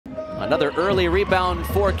Another early rebound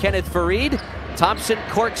for 𝗪𝗏𝗏𝗏. Thompson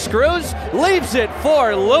corkscrews, leaves it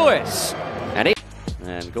for Lewis.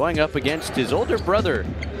 And going up against his older brother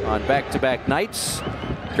on back-to-back nights.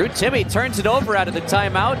 𝗪𝗏𝗏𝗏 turns it over out of the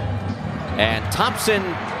timeout. And Thompson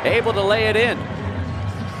able to lay it in.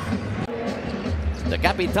 The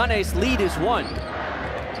Capitanes lead is 1.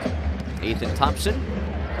 Ethan Thompson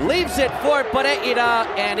leaves it for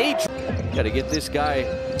𝗪𝗏𝗏𝗏, and got to get this guy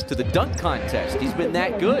to the dunk contest. He's been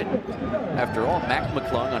that good. After all,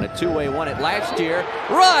 McMcClung on a two-way won it last year.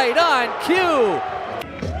 Right on cue.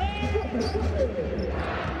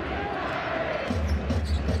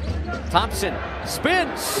 Thompson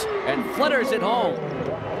spins and flutters it home.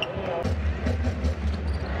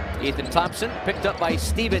 Ethan Thompson picked up by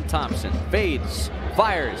Stephen Thompson. Fades,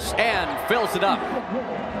 fires, and fills it up.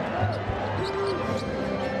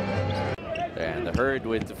 And the Herd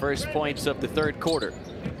with the first points of the third quarter.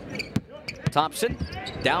 Thompson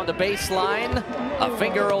down the baseline, a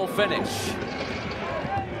finger roll finish.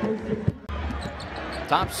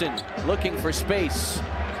 Thompson looking for space,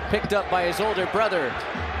 picked up by his older brother.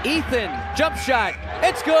 Ethan, jump shot,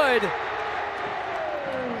 it's good.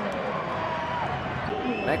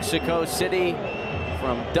 Mexico City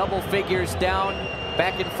from double figures down,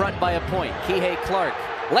 back in front by a point. Kihei Clark,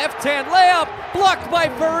 left-hand layup, blocked by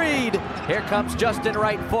Fareed. Here comes Justin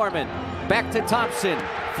Wright Foreman. Back to Thompson,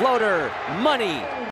 floater, money.